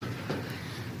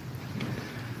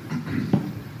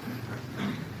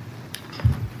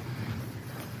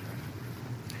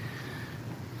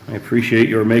I appreciate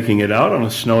your making it out on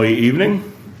a snowy evening.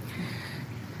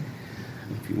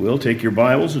 If you will, take your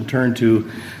Bibles and turn to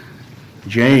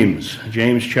James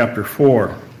chapter 4.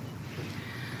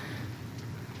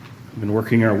 We've been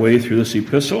working our way through this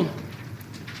epistle.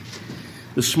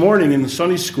 This morning in the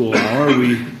Sunday school hour,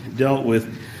 we dealt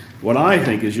with what I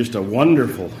think is just a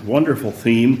wonderful, wonderful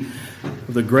theme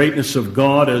of the greatness of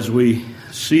God as we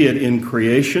see it in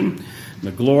creation,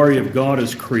 the glory of God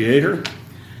as creator.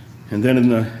 And then in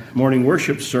the morning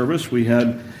worship service, we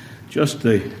had just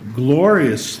the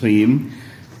glorious theme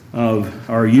of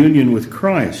our union with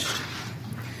Christ.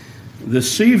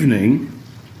 This evening,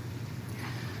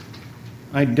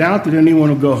 I doubt that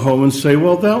anyone will go home and say,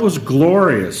 well, that was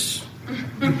glorious.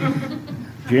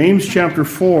 James chapter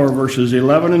 4, verses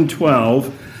 11 and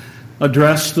 12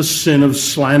 address the sin of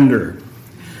slander.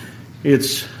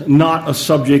 It's not a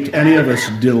subject any of us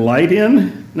delight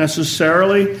in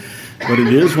necessarily, but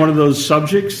it is one of those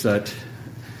subjects that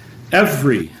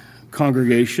every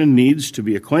congregation needs to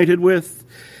be acquainted with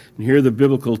and hear the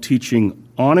biblical teaching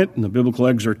on it and the biblical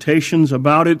exhortations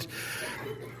about it.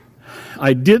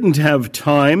 I didn't have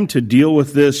time to deal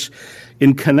with this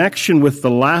in connection with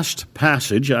the last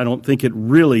passage. I don't think it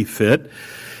really fit,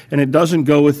 and it doesn't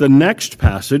go with the next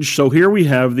passage. So here we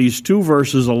have these two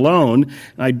verses alone.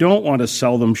 I don't want to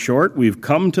sell them short. We've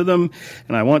come to them,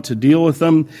 and I want to deal with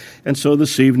them. And so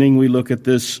this evening we look at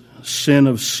this sin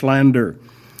of slander.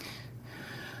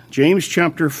 James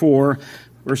chapter 4,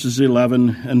 verses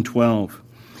 11 and 12.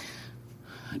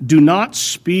 Do not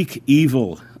speak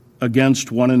evil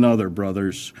against one another,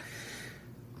 brothers.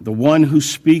 The one who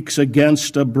speaks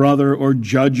against a brother or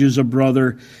judges a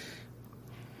brother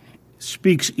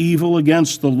speaks evil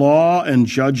against the law and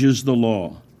judges the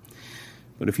law.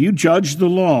 But if you judge the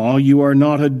law, you are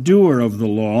not a doer of the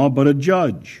law, but a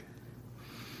judge.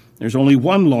 There's only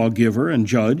one lawgiver and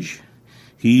judge,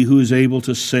 he who is able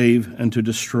to save and to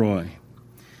destroy.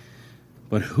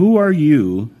 But who are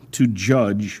you to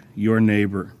judge your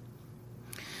neighbor?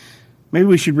 Maybe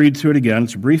we should read through it again.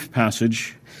 It's a brief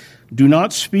passage. Do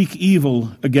not speak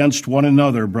evil against one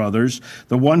another, brothers.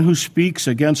 The one who speaks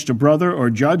against a brother or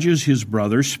judges his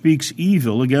brother speaks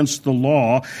evil against the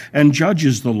law and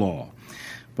judges the law.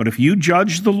 But if you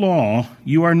judge the law,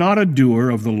 you are not a doer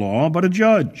of the law, but a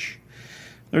judge.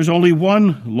 There's only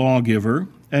one lawgiver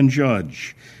and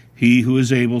judge, he who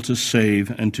is able to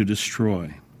save and to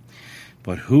destroy.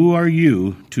 But who are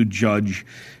you to judge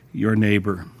your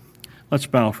neighbor? Let's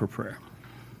bow for prayer.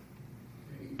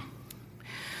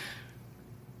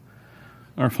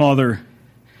 Our Father,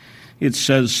 it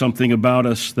says something about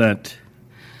us that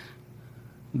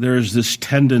there's this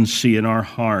tendency in our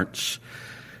hearts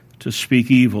to speak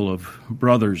evil of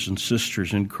brothers and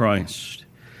sisters in Christ.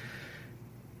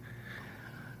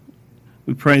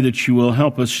 We pray that you will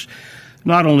help us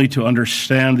not only to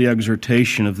understand the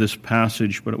exhortation of this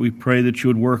passage, but we pray that you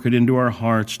would work it into our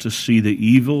hearts to see the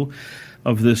evil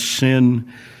of this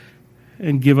sin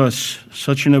and give us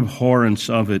such an abhorrence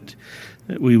of it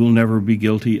that we will never be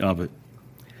guilty of it.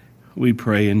 We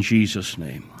pray in Jesus'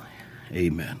 name.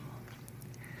 Amen.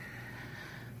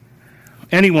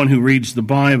 Anyone who reads the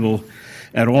Bible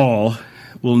at all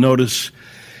will notice,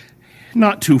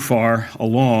 not too far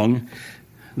along,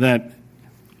 that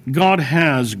God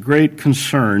has great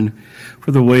concern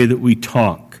for the way that we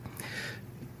talk.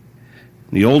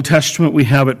 In the Old Testament, we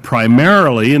have it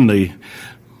primarily in the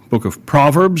book of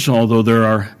Proverbs, although there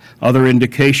are other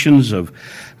indications of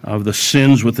the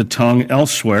sins with the tongue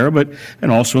elsewhere,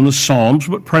 and also in the Psalms,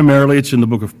 but primarily it's in the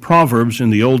book of Proverbs in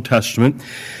the Old Testament.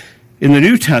 In the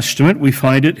New Testament, we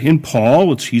find it in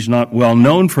Paul. He's not well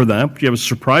known for that, but you have a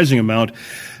surprising amount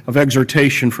of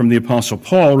exhortation from the Apostle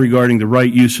Paul regarding the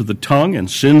right use of the tongue and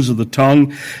sins of the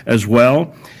tongue as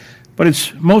well. But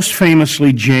it's most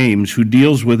famously James who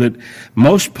deals with it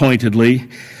most pointedly.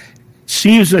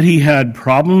 Seems that he had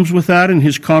problems with that in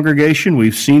his congregation.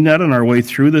 We've seen that on our way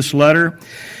through this letter.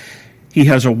 He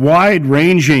has a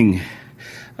wide-ranging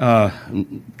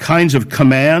kinds of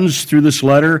commands through this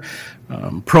letter,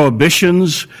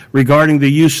 prohibitions regarding the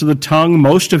use of the tongue.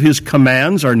 Most of his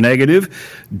commands are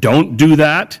negative. Don't do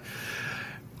that.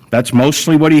 That's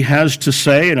mostly what he has to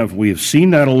say, and we have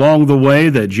seen that along the way,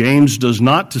 that James does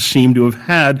not seem to have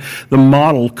had the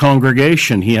model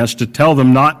congregation. He has to tell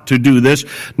them not to do this,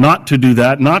 not to do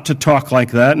that, not to talk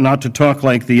like that, not to talk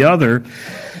like the other.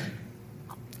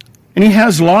 And he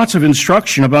has lots of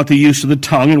instruction about the use of the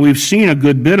tongue, and we've seen a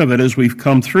good bit of it as we've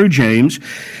come through James.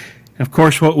 Of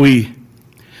course, what we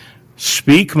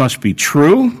speak must be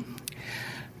true.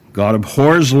 God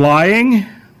abhors lying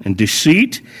and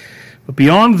deceit. But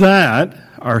beyond that,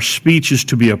 our speech is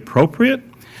to be appropriate,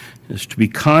 is to be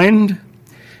kind,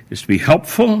 is to be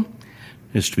helpful,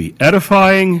 is to be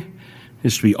edifying,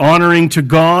 is to be honoring to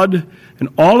God, and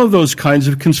all of those kinds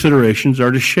of considerations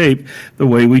are to shape the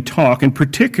way we talk, and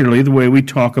particularly the way we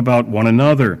talk about one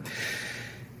another.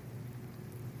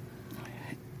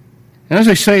 And as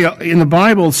I say, in the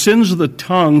Bible, sins of the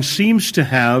tongue seem to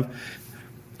have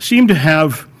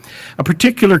a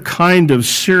particular kind of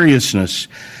seriousness.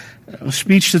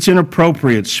 Speech that's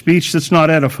inappropriate, speech that's not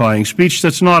edifying, speech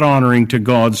that's not honoring to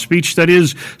God, speech that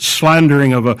is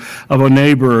slandering of a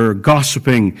neighbor or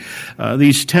gossiping.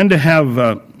 These tend to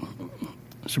have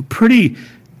some pretty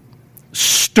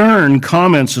stern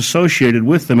comments associated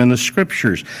with them in the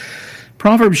Scriptures.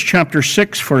 Proverbs chapter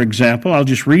 6, for example, I'll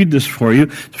just read this for you.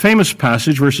 Famous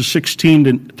passage, verses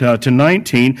 16 to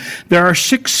 19. There are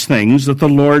 6 things that the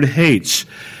Lord hates.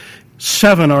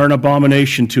 7 are an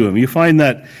abomination to him. You find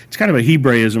that it's kind of a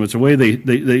Hebraism. It's a way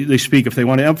they speak. If they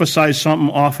want to emphasize something,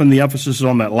 often the emphasis is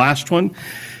on that last one.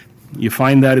 You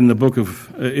find that in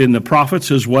the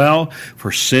prophets as well. For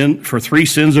 3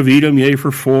 sins of Edom, yea,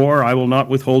 for 4, I will not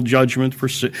withhold judgment. For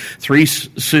 3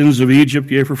 sins of Egypt,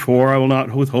 yea, for 4, I will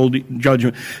not withhold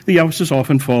judgment. The emphasis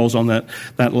often falls on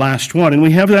that last one. And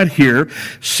we have that here.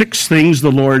 6 things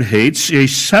the Lord hates.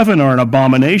 7 are an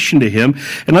abomination to him.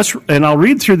 And I'll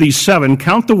read through these 7.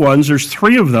 Count the ones. There's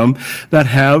 3 of them that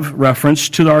have reference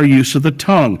to our use of the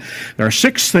tongue. There are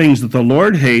 6 things that the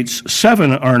Lord hates.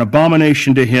 7 are an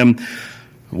abomination to him.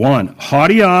 1,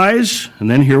 haughty eyes, and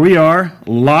then here we are,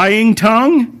 lying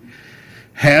tongue,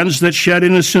 hands that shed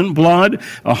innocent blood,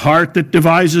 a heart that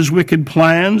devises wicked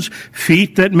plans,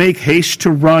 feet that make haste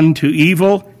to run to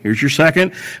evil. Here's your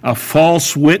second, a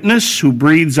false witness who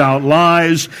breathes out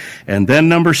lies. And then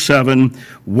number 7,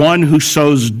 one who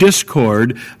sows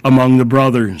discord among the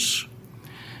brothers.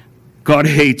 God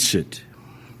hates it.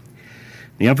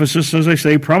 The emphasis, as I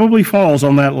say, probably falls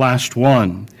on that last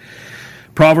one.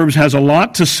 Proverbs has a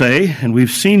lot to say, and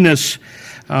we've seen this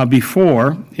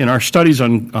before in our studies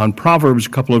on Proverbs a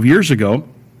couple of years ago.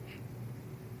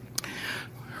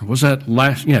 Or was that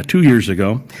 2 years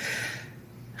ago?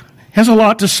 Has a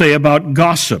lot to say about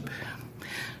gossip,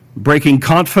 breaking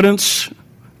confidence,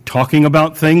 talking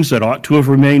about things that ought to have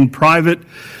remained private,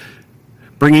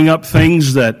 bringing up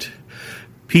things that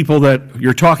people that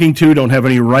you're talking to don't have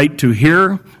any right to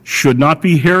hear, should not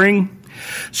be hearing,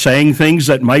 saying things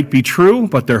that might be true,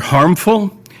 but they're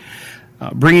harmful,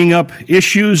 bringing up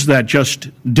issues that just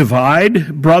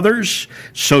divide brothers,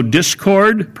 sow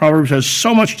discord. Proverbs has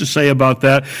so much to say about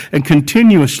that, and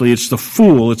continuously it's the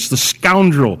fool, it's the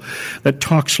scoundrel that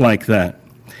talks like that.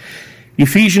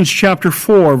 Ephesians chapter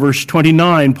 4, verse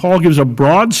 29, Paul gives a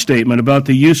broad statement about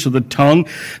the use of the tongue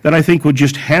that I think would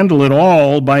just handle it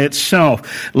all by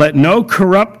itself. Let no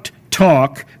corrupt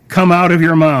talk come out of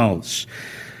your mouths.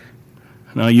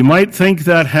 Now, you might think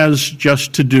that has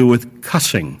just to do with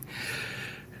cussing,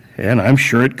 and I'm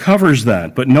sure it covers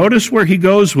that. But notice where he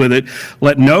goes with it.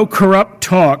 Let no corrupt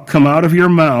talk come out of your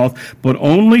mouth, but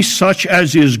only such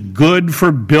as is good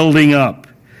for building up,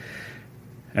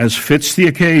 as fits the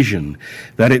occasion,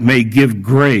 that it may give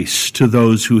grace to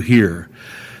those who hear.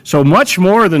 So much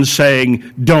more than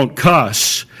saying, don't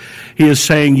cuss, he is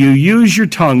saying you use your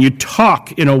tongue, you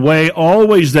talk in a way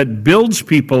always that builds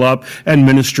people up and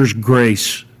ministers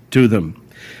grace to them.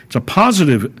 It's a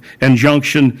positive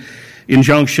injunction.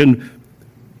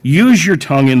 Use your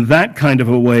tongue in that kind of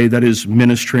a way that is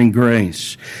ministering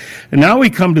grace. And now we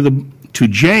come to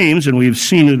James, and we've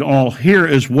seen it all here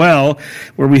as well,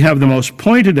 where we have the most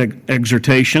pointed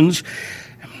exhortations.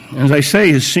 As I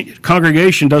say, his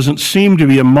congregation doesn't seem to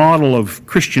be a model of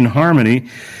Christian harmony.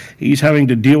 He's having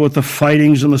to deal with the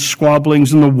fightings and the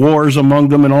squabblings and the wars among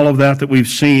them and all of that we've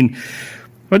seen.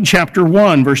 But in chapter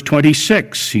 1, verse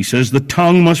 26, he says the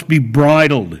tongue must be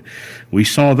bridled. We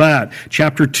saw that.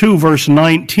 Chapter 2, verse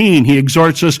 19, he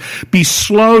exhorts us, be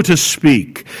slow to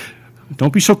speak.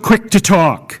 Don't be so quick to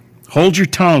talk. Hold your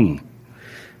tongue.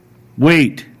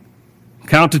 Wait.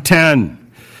 Count to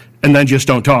 10. And then just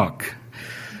don't talk.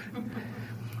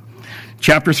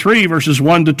 Chapter 3, verses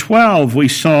 1 to 12, we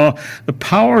saw the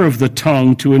power of the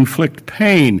tongue to inflict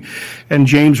pain. And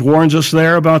James warns us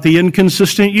there about the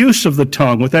inconsistent use of the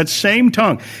tongue. With that same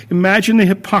tongue, imagine the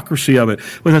hypocrisy of it.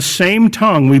 With the same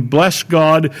tongue, we bless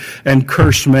God and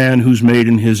curse man who's made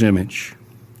in his image.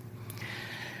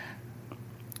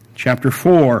 Chapter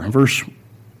 4, verse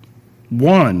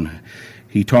 1,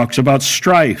 he talks about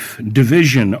strife,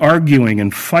 division, arguing,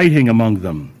 and fighting among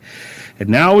them. And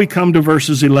now we come to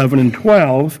verses 11 and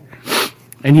 12,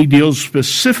 and he deals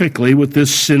specifically with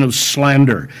this sin of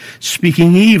slander,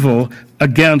 speaking evil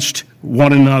against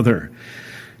one another.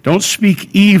 Don't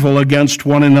speak evil against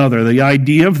one another. The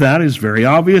idea of that is very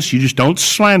obvious. You just don't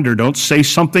slander. Don't say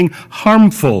something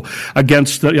harmful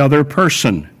against the other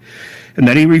person. And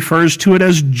then he refers to it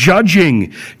as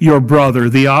judging your brother.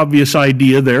 The obvious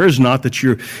idea there is not that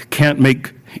you can't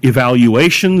make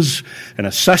evaluations and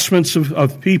assessments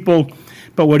of people,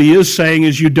 but what he is saying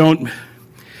is you're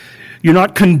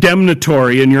not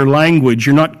condemnatory in your language.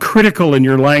 You're not critical in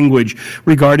your language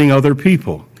regarding other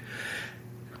people.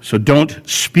 So don't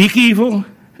speak evil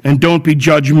and don't be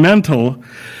judgmental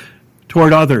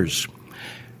toward others.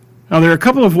 Now, there are a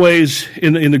couple of ways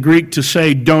in the Greek to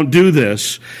say don't do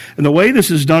this. And the way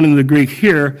this is done in the Greek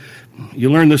here,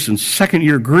 you learn this in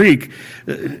second-year Greek,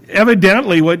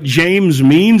 evidently what James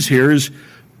means here is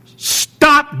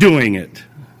stop doing it.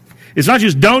 It's not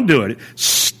just don't do it.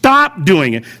 Stop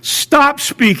doing it. Stop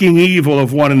speaking evil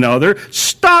of one another.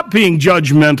 Stop being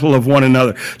judgmental of one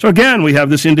another. So again, we have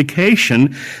this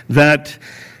indication that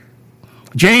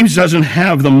James doesn't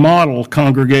have the model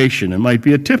congregation. It might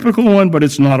be a typical one, but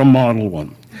it's not a model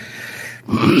one.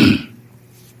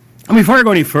 Before I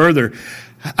go any further,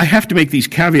 I have to make these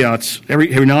caveats every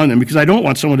now and then because I don't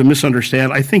want someone to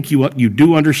misunderstand. I think you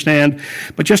do understand,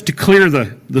 but just to clear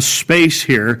the space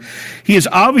here, he is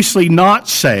obviously not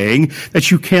saying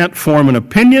that you can't form an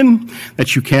opinion,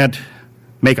 that you can't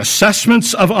make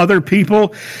assessments of other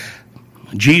people.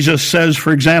 Jesus says,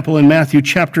 for example, in Matthew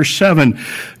chapter 7,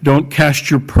 don't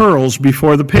cast your pearls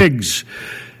before the pigs.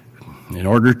 In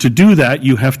order to do that,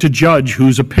 you have to judge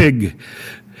who's a pig.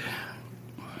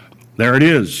 There it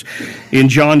is. In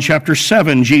John chapter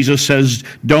 7, Jesus says,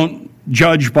 don't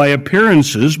judge by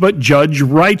appearances, but judge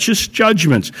righteous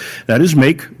judgments. That is,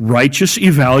 make righteous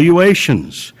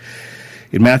evaluations.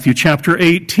 In Matthew chapter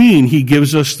 18, he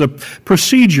gives us the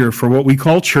procedure for what we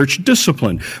call church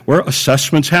discipline, where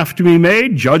assessments have to be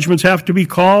made, judgments have to be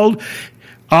called.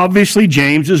 Obviously,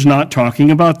 James is not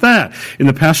talking about that. In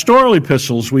the pastoral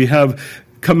epistles, we have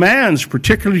commands,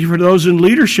 particularly for those in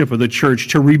leadership of the church,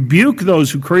 to rebuke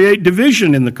those who create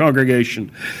division in the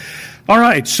congregation. All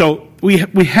right, so we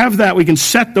have that. We can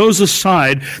set those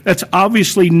aside. That's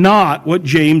obviously not what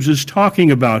James is talking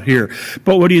about here.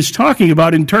 But what he's talking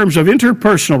about in terms of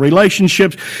interpersonal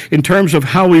relationships, in terms of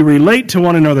how we relate to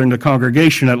one another in the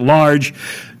congregation at large,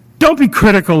 don't be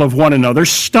critical of one another.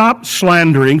 Stop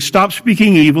slandering. Stop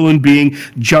speaking evil and being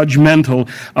judgmental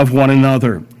of one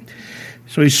another.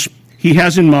 So he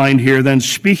has in mind here then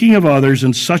speaking of others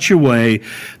in such a way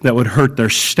that would hurt their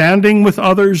standing with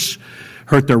others,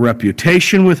 hurt their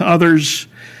reputation with others.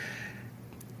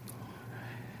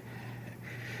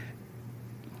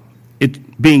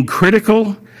 Being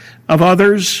critical of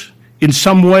others in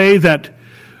some way that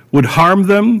would harm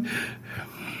them.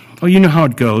 Oh, you know how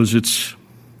it goes.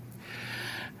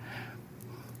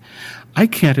 I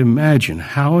can't imagine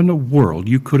how in the world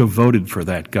you could have voted for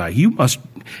that guy. He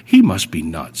must be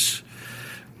nuts.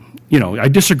 I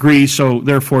disagree, so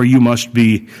therefore you must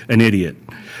be an idiot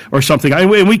or something. And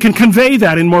we can convey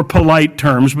that in more polite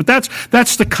terms, but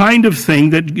that's the kind of thing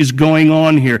that is going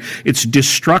on here. It's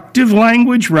destructive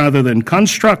language rather than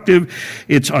constructive.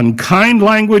 It's unkind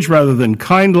language rather than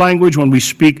kind language when we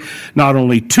speak not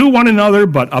only to one another,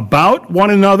 but about one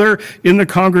another in the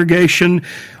congregation.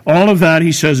 All of that,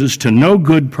 he says, is to no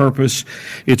good purpose.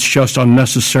 It's just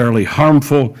unnecessarily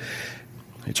harmful.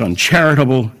 It's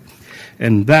uncharitable.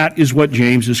 And that is what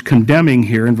James is condemning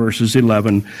here in verses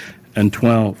 11 and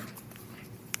 12.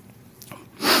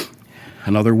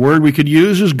 Another word we could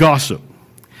use is gossip.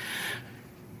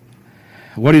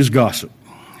 What is gossip?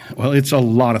 Well, it's a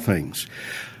lot of things.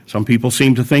 Some people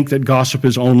seem to think that gossip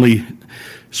is only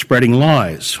spreading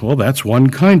lies. Well, that's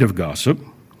one kind of gossip.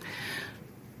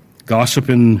 Gossip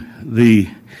in the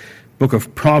book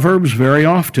of Proverbs very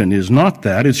often is not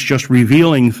that. It's just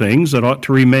revealing things that ought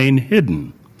to remain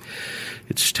hidden.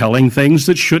 It's telling things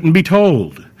that shouldn't be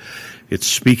told. It's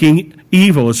speaking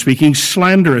evil. It's speaking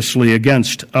slanderously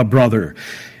against a brother.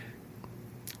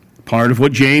 Part of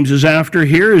what James is after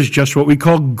here is just what we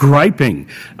call griping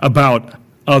about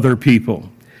other people.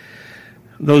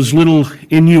 Those little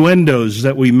innuendos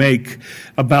that we make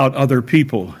about other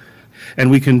people.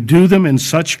 And we can do them in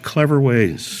such clever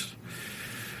ways.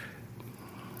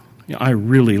 I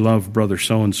really love brother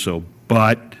so-and-so,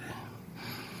 but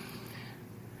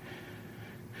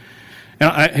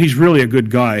he's really a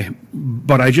good guy,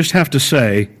 but I just have to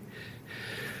say,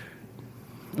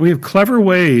 we have clever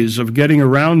ways of getting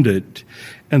around it,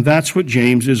 and that's what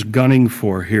James is gunning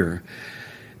for here.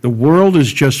 The world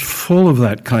is just full of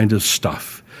that kind of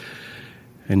stuff,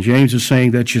 and James is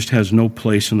saying that just has no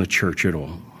place in the church at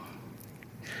all.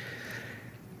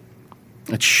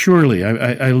 It's surely,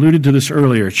 I alluded to this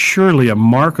earlier, it's surely a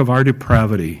mark of our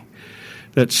depravity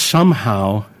that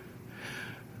somehow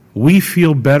we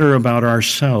feel better about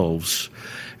ourselves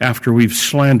after we've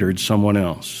slandered someone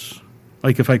else.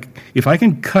 Like if I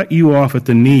can cut you off at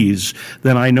the knees,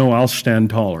 then I know I'll stand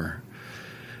taller.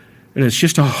 And it's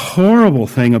just a horrible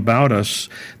thing about us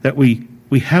that we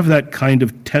have that kind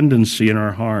of tendency in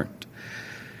our heart.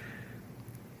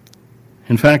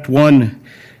 In fact, one,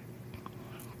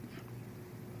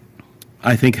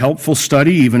 I think, helpful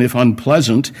study, even if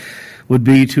unpleasant, would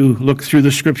be to look through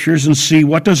the Scriptures and see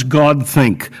what does God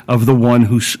think of the one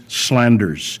who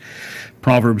slanders.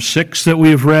 Proverbs 6 that we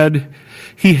have read,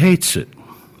 he hates it.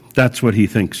 That's what he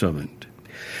thinks of it.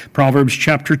 Proverbs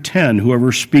chapter 10,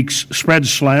 whoever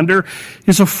spreads slander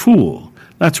is a fool.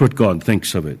 That's what God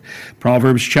thinks of it.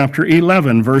 Proverbs chapter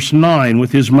 11, verse 9,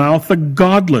 with his mouth the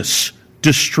godless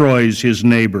destroys his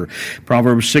neighbor.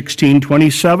 Proverbs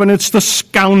 16:27, it's the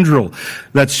scoundrel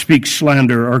that speaks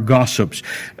slander or gossips.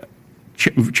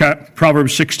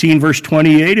 Proverbs 16, verse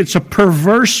 28, it's a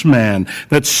perverse man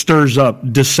that stirs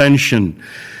up dissension.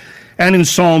 And in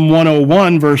Psalm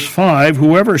 101, verse 5,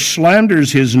 whoever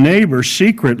slanders his neighbor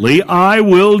secretly, I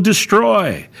will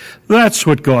destroy. That's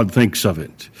what God thinks of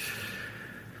it.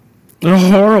 A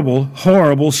horrible,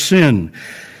 horrible sin.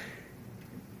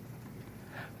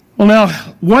 Well, now,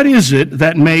 what is it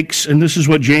that makes, and this is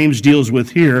what James deals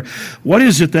with here, what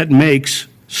is it that makes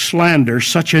slander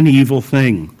such an evil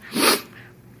thing?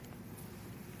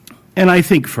 And I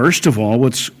think, first of all,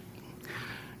 what's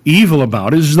evil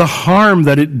about it is the harm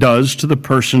that it does to the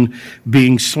person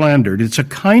being slandered. It's a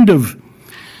kind of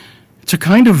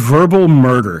verbal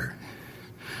murder.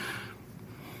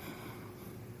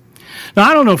 Now,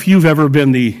 I don't know if you've ever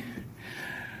been the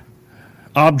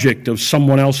object of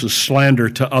someone else's slander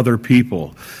to other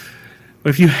people. But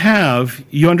if you have,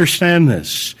 you understand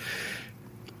this.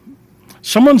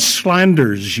 Someone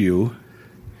slanders you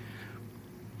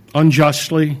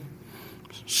unjustly,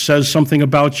 says something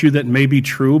about you that may be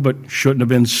true but shouldn't have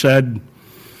been said.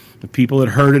 The people that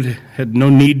heard it had no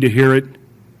need to hear it.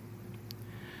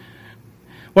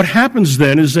 What happens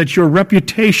then is that your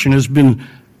reputation has been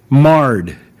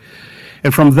marred.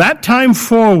 And from that time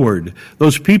forward,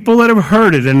 those people that have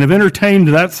heard it and have entertained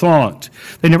that thought,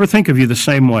 they never think of you the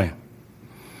same way.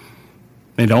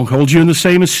 They don't hold you in the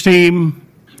same esteem.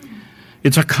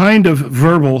 It's a kind of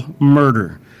verbal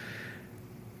murder.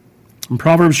 In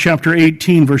Proverbs chapter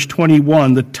 18, verse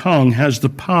 21, the tongue has the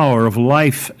power of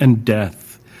life and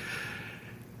death.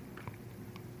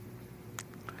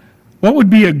 What would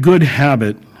be a good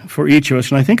habit for each of us?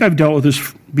 And I think I've dealt with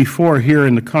this before here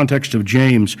in the context of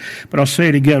James, but I'll say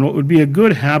it again. What would be a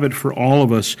good habit for all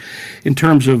of us in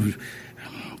terms of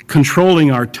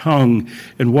controlling our tongue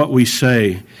and what we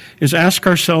say is ask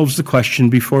ourselves the question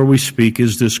before we speak,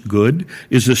 is this good?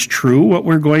 Is this true, what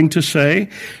we're going to say?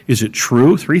 Is it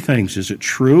true? Three things. Is it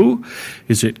true?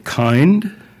 Is it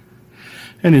kind?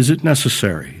 And is it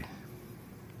necessary?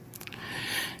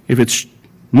 If it's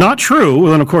not true,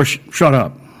 well, then of course, shut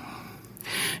up.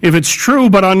 If it's true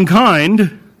but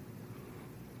unkind,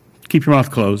 keep your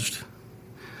mouth closed,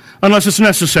 unless it's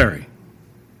necessary.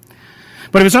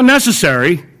 But if it's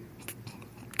unnecessary,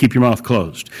 keep your mouth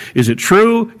closed. Is it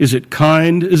true? Is it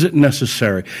kind? Is it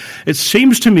necessary? It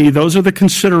seems to me those are the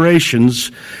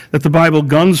considerations that the Bible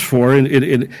guns for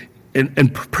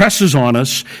and presses on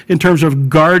us in terms of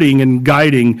guarding and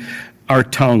guiding our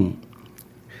tongue.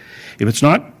 If it's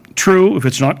not true, if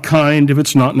it's not kind, if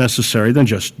it's not necessary, then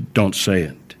just don't say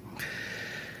it.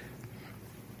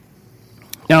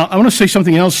 Now, I want to say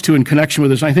something else, too, in connection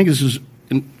with this. I think this is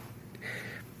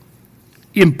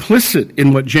implicit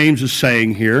in what James is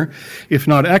saying here, if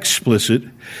not explicit,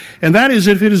 and that is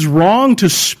if it is wrong to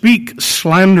speak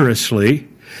slanderously,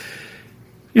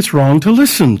 it's wrong to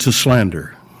listen to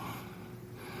slander.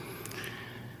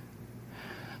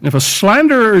 If a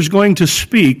slanderer is going to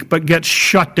speak but gets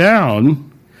shut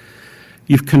down,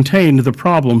 you've contained the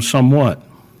problem somewhat.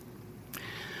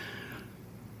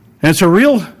 And it's a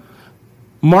real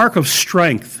mark of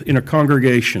strength in a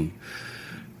congregation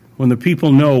when the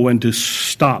people know when to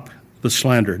stop the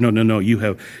slander. No,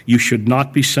 you should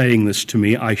not be saying this to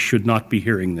me. I should not be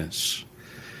hearing this.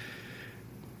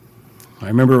 I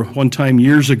remember one time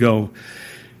years ago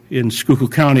in Schuylkill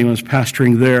County when I was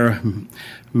pastoring there, a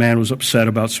man was upset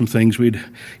about some things.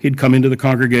 He'd come into the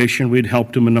congregation. We'd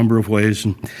helped him a number of ways,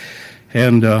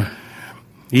 and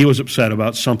he was upset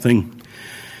about something.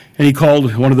 And he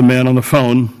called one of the men on the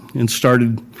phone and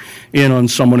started in on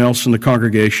someone else in the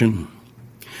congregation.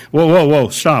 Whoa,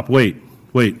 stop, wait.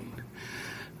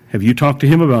 Have you talked to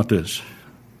him about this?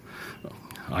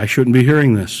 I shouldn't be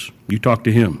hearing this. You talk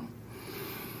to him.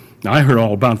 Now, I heard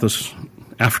all about this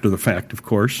after the fact, of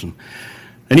course. And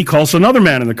he calls another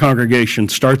man in the congregation,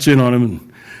 starts in on him.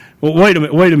 And, well, wait a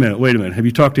minute. Have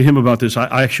you talked to him about this?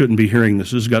 I shouldn't be hearing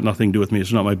this. This has got nothing to do with me.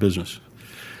 It's not my business.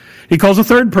 He calls a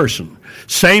third person.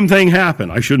 Same thing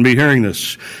happened. I shouldn't be hearing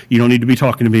this. You don't need to be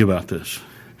talking to me about this.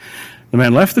 The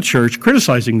man left the church,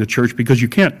 criticizing the church because you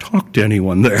can't talk to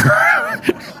anyone there.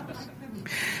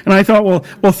 And I thought,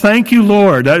 well, thank you,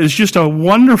 Lord. That is just a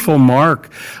wonderful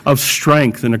mark of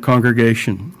strength in a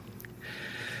congregation.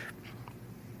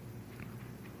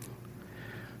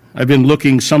 I've been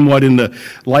looking somewhat in the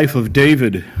life of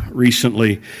David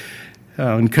recently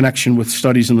in connection with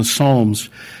studies in the Psalms.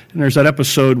 And there's that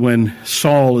episode when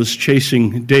Saul is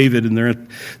chasing David and they're at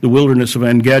the wilderness of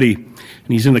En-Gedi. And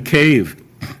he's in the cave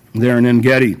there in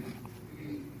En-Gedi.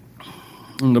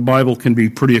 And the Bible can be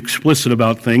pretty explicit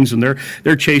about things, and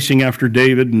they're chasing after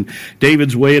David, and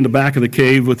David's way in the back of the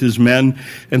cave with his men,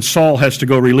 and Saul has to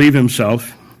go relieve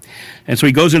himself. And so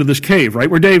he goes into this cave, right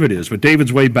where David is, but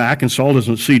David's way back, and Saul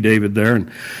doesn't see David there,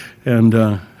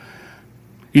 and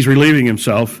he's relieving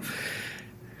himself.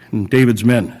 And David's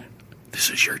men,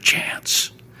 this is your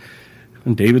chance.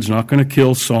 And David's not going to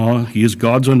kill Saul. He is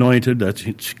God's anointed.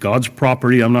 It's God's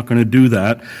property. I'm not going to do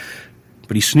that.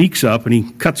 But he sneaks up and he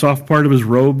cuts off part of his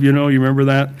robe, you remember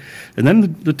that? And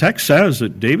then the text says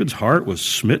that David's heart was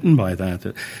smitten by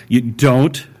that you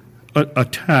don't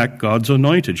attack God's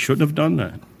anointed. Shouldn't have done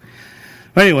that.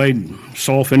 Anyway,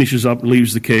 Saul finishes up,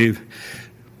 leaves the cave.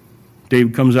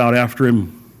 David comes out after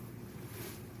him.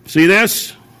 See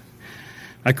this?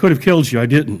 I could have killed you, I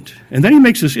didn't. And then he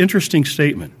makes this interesting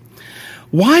statement.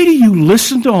 Why do you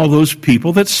listen to all those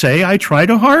people that say I try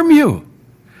to harm you?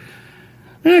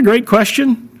 Isn't that a great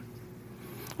question?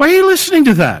 Why are you listening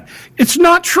to that? It's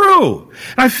not true.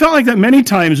 I felt like that many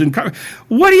times.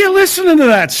 What are you listening to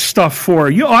that stuff for?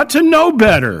 You ought to know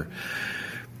better.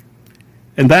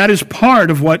 And that is part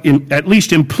of what, at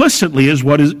least implicitly, is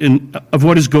what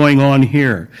is going on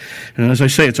here. And as I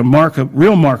say, it's a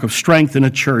real mark of strength in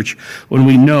a church when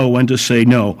we know when to say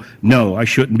no, I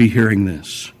shouldn't be hearing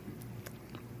this.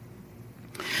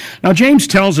 Now, James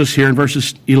tells us here in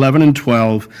verses 11 and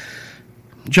 12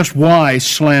 just why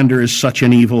slander is such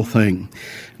an evil thing.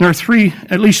 There are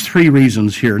at least three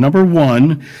reasons here. Number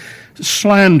one,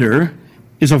 slander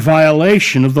is a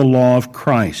violation of the law of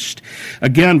Christ.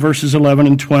 Again, verses 11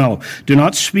 and 12. Do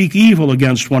not speak evil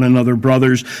against one another,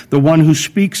 brothers. The one who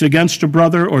speaks against a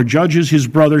brother or judges his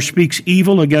brother speaks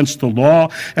evil against the law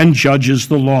and judges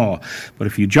the law. But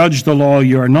if you judge the law,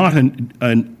 you are not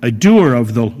a doer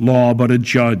of the law, but a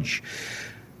judge.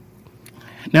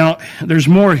 Now, there's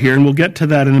more here, and we'll get to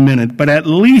that in a minute, but at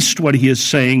least what he is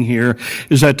saying here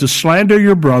is that to slander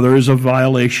your brother is a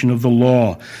violation of the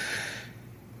law.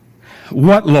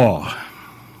 What law?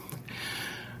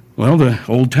 Well, the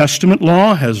Old Testament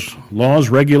law has laws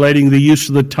regulating the use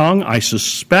of the tongue. I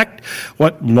suspect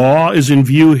what law is in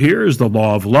view here is the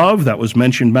law of love that was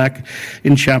mentioned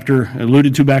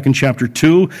alluded to back in chapter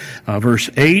 2, verse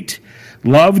 8.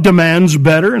 Love demands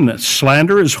better, and that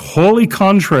slander is wholly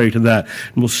contrary to that.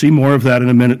 And we'll see more of that in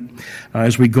a minute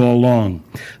as we go along.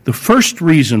 The first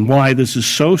reason why this is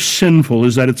so sinful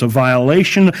is that it's a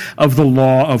violation of the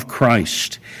law of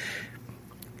Christ.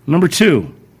 Number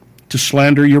two, to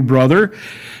slander your brother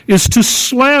is to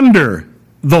slander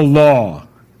the law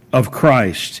of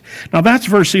Christ. Now that's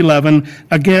verse 11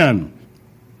 again.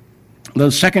 The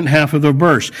second half of the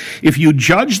verse. If you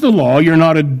judge the law, you're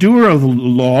not a doer of the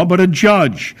law, but a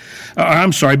judge.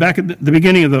 Back at the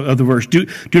beginning of the verse. Do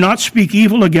not speak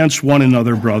evil against one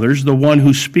another, brothers. The one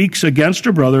who speaks against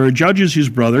a brother or judges his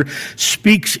brother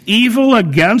speaks evil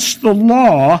against the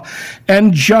law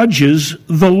and judges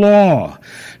the law.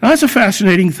 Now that's a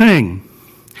fascinating thing.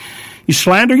 You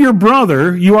slander your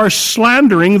brother, you are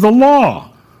slandering the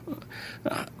law.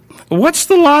 What's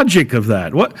the logic of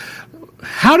that?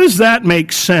 How does that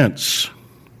make sense?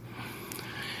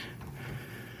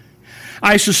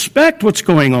 I suspect what's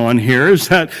going on here is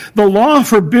that the law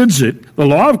forbids it. The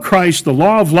law of Christ, the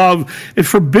law of love, it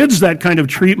forbids that kind of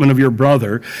treatment of your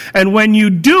brother. And when you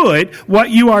do it,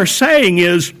 what you are saying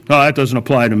is, that doesn't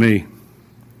apply to me.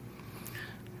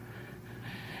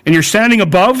 And you're standing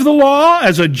above the law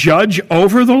as a judge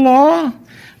over the law?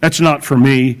 That's not for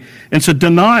me. It's a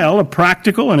denial, a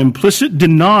practical and implicit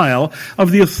denial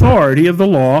of the authority of the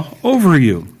law over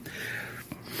you.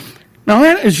 Now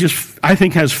that is just, I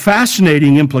think, has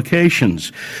fascinating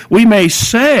implications. We may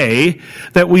say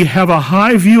that we have a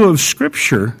high view of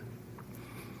Scripture,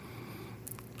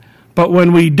 but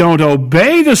when we don't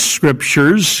obey the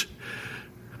Scriptures,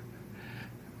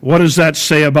 what does that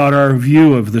say about our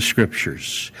view of the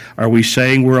Scriptures? Are we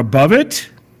saying we're above it?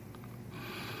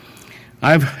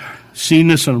 I've seen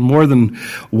this on more than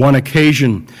one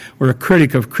occasion where a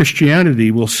critic of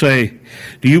Christianity will say,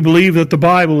 "Do you believe that the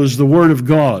Bible is the Word of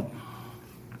God?"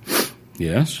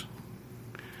 Yes.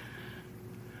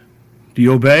 Do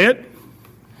you obey it?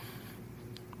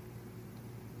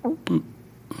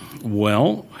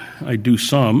 Well, I do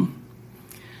some.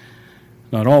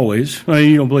 Not always. No,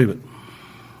 you don't believe it.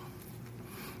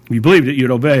 If you believed it,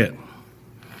 you'd obey it.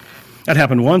 That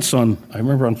happened once I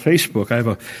remember on Facebook. I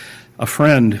have a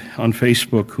friend on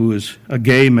Facebook who is a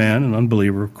gay man, an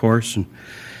unbeliever, of course,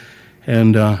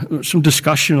 and some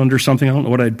discussion under something. I don't know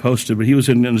what I'd posted, but he was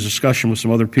in a discussion with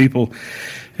some other people,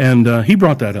 and he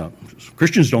brought that up.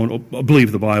 Christians don't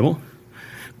believe the Bible.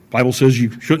 The Bible says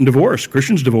you shouldn't divorce.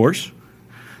 Christians divorce.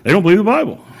 They don't believe the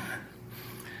Bible.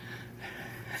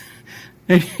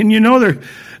 And you know,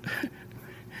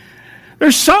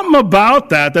 there's something about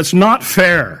that that's not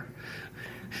fair.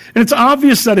 And it's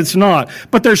obvious that it's not.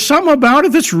 But there's something about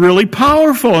it that's really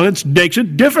powerful, and it makes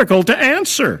it difficult to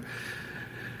answer.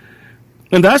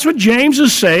 And that's what James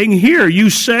is saying here. You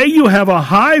say you have a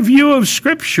high view of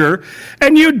Scripture,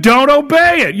 and you don't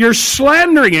obey it. You're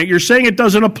slandering it. You're saying it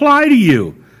doesn't apply to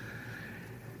you.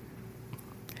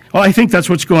 Well, I think that's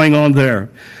what's going on there.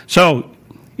 So,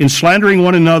 in slandering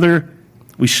one another,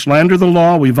 we slander the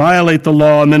law, we violate the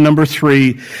law, and then number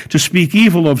 3, to speak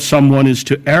evil of someone is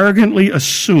to arrogantly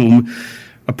assume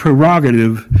a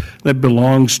prerogative that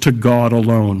belongs to God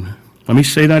alone. Let me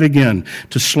say that again.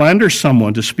 To slander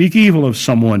someone, to speak evil of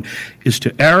someone, is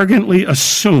to arrogantly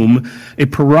assume a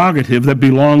prerogative that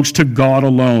belongs to God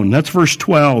alone. That's verse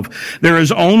 12. There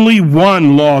is only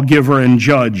one lawgiver and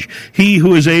judge, he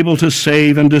who is able to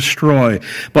save and destroy.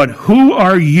 But who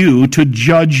are you to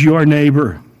judge your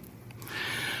neighbor?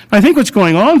 I think what's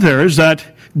going on there is that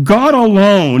God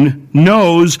alone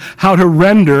knows how to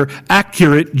render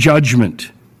accurate judgment.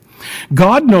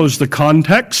 God knows the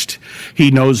context.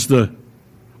 He knows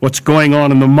what's going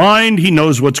on in the mind. He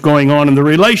knows what's going on in the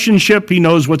relationship. He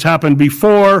knows what's happened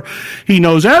before. He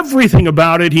knows everything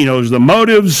about it. He knows the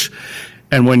motives.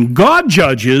 And when God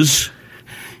judges,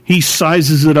 he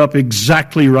sizes it up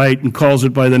exactly right and calls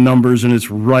it by the numbers, and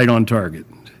it's right on target.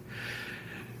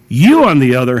 You, on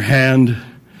the other hand,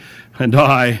 and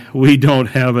we don't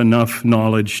have enough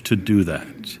knowledge to do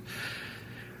that.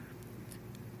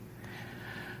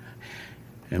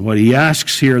 And what he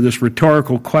asks here, this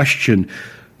rhetorical question,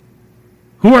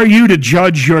 who are you to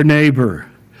judge your neighbor?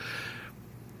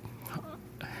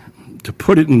 To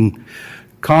put it in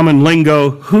common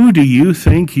lingo, who do you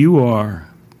think you are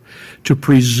to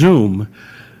presume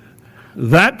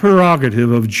that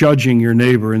prerogative of judging your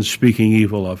neighbor and speaking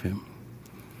evil of him?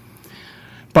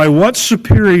 By what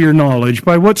superior knowledge,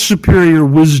 by what superior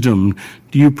wisdom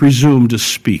do you presume to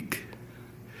speak?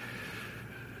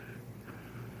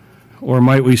 Or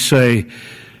might we say,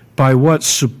 by what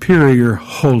superior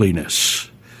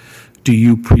holiness do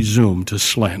you presume to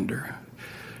slander?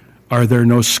 Are there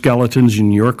no skeletons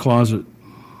in your closet?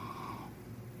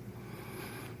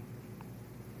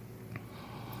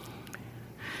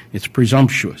 It's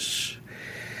presumptuous.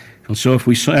 And so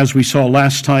as we saw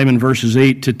last time in verses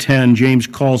 8 to 10, James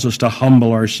calls us to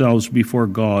humble ourselves before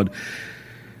God.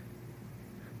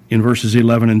 In verses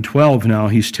 11 and 12 now,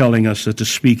 he's telling us that to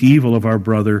speak evil of our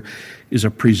brother is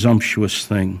a presumptuous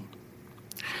thing.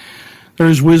 There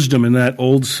is wisdom in that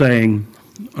old saying.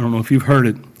 I don't know if you've heard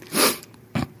it.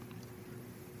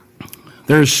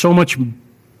 There is so much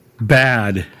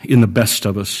bad in the best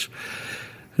of us,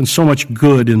 and so much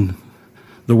good in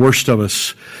the worst of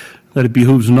us, that it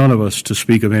behooves none of us to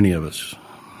speak of any of us.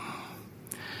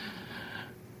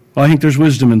 Well, I think there's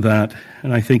wisdom in that,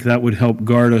 and I think that would help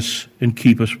guard us and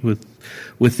keep us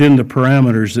within the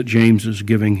parameters that James is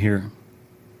giving here.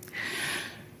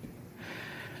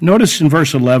 Notice in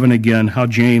verse 11 again how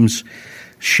James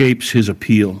shapes his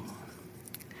appeal.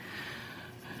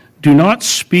 Do not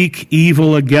speak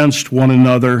evil against one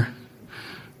another,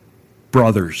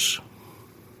 brothers.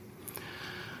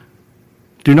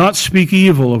 Do not speak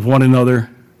evil of one another,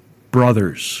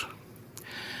 brothers.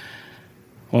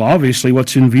 Well, obviously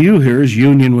what's in view here is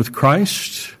union with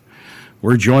Christ.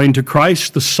 We're joined to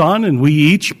Christ the Son, and we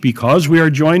each, because we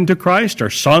are joined to Christ, are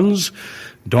sons,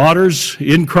 daughters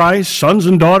in Christ, sons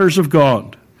and daughters of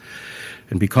God.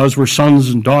 And because we're sons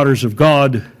and daughters of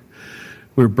God,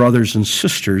 we're brothers and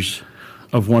sisters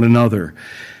of one another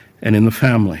and in the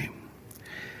family.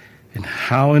 And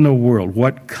how in the world,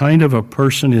 what kind of a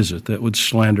person is it that would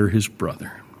slander his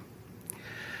brother?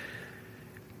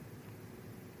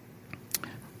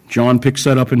 John picks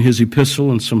that up in his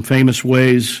epistle in some famous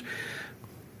ways.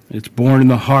 It's born in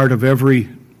the heart of every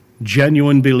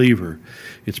genuine believer.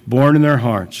 It's born in their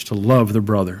hearts to love their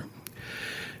brother.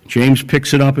 James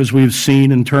picks it up, as we've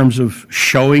seen, in terms of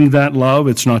showing that love.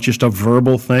 It's not just a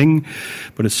verbal thing,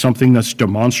 but it's something that's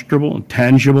demonstrable and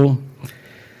tangible.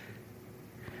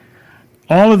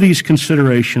 All of these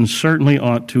considerations certainly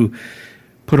ought to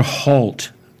put a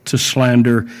halt to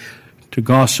slander, to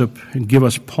gossip, and give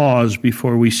us pause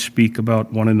before we speak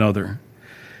about one another.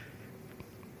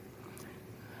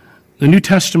 The New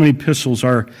Testament epistles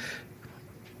are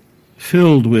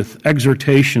filled with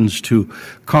exhortations to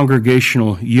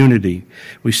congregational unity.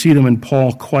 We see them in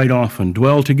Paul quite often.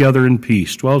 Dwell together in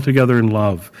peace, dwell together in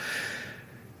love,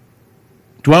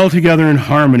 dwell together in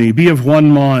harmony, be of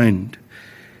one mind.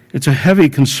 It's a heavy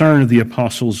concern of the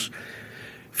apostles.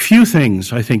 Few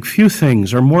things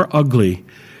are more ugly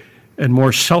and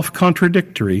more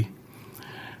self-contradictory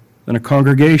than a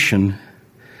congregation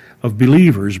of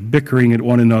believers bickering at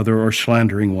one another or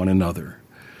slandering one another.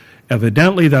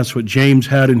 Evidently, that's what James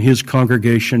had in his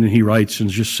congregation, and he writes and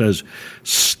just says,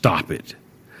 stop it.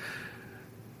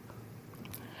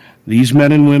 These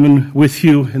men and women with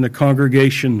you in the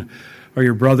congregation are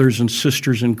your brothers and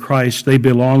sisters in Christ. They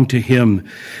belong to him,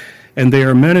 and they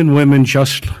are men and women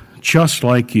just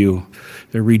like you.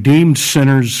 They're redeemed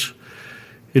sinners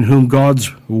in whom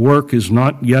God's work has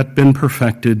not yet been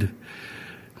perfected.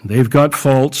 They've got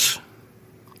faults.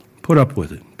 Put up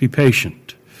with it. Be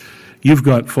patient. You've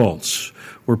got faults.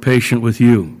 We're patient with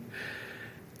you.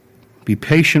 Be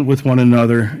patient with one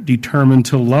another, determined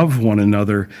to love one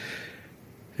another,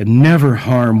 and never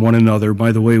harm one another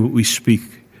by the way we speak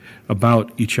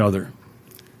about each other.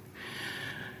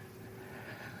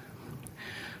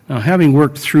 Now, having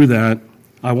worked through that,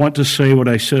 I want to say what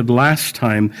I said last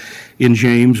time in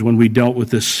James when we dealt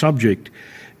with this subject,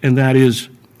 and that is,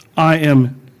 I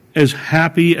am as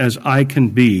happy as I can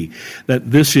be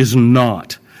that this is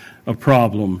not a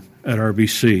problem at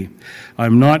RBC.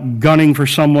 I'm not gunning for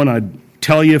someone. I'd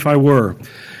tell you if I were.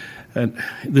 And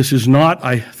this is not,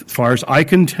 as far as I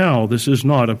can tell, this is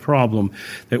not a problem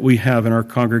that we have in our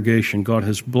congregation. God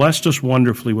has blessed us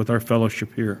wonderfully with our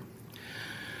fellowship here.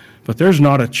 But there's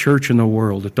not a church in the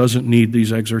world that doesn't need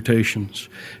these exhortations.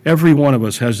 Every one of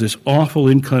us has this awful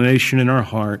inclination in our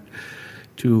heart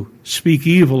to speak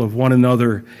evil of one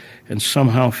another and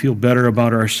somehow feel better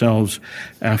about ourselves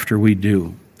after we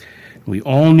do. We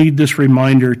all need this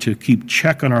reminder to keep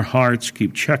check on our hearts,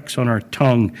 keep checks on our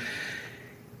tongue,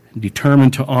 and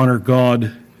determined to honor God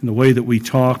in the way that we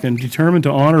talk, and determined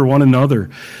to honor one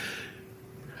another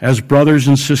as brothers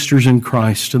and sisters in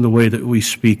Christ in the way that we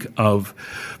speak of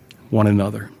one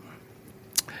another.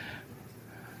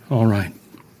 All right.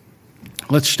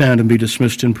 Let's stand and be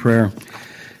dismissed in prayer.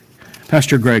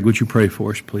 Pastor Greg, would you pray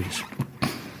for us, please?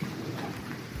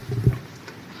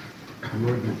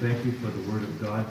 Lord, we thank you for the Word of God.